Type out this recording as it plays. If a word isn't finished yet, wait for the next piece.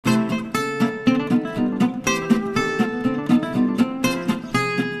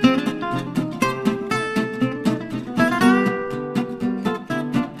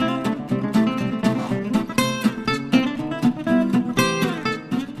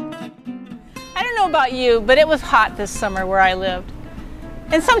know about you, but it was hot this summer where I lived.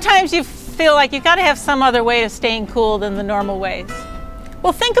 And sometimes you feel like you've got to have some other way of staying cool than the normal ways.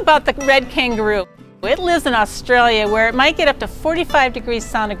 Well, think about the red kangaroo. It lives in Australia where it might get up to 45 degrees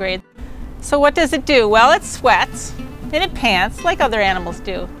centigrade. So what does it do? Well, it sweats and it pants like other animals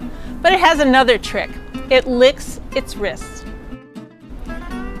do. But it has another trick. It licks its wrists.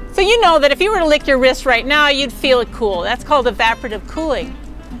 So you know that if you were to lick your wrist right now, you'd feel it cool. That's called evaporative cooling.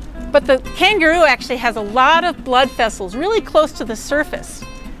 But the kangaroo actually has a lot of blood vessels really close to the surface.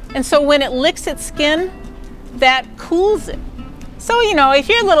 And so when it licks its skin, that cools it. So, you know, if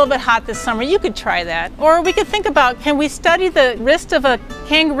you're a little bit hot this summer, you could try that. Or we could think about, can we study the wrist of a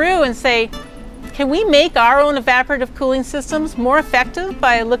kangaroo and say, can we make our own evaporative cooling systems more effective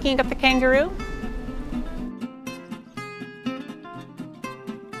by looking at the kangaroo?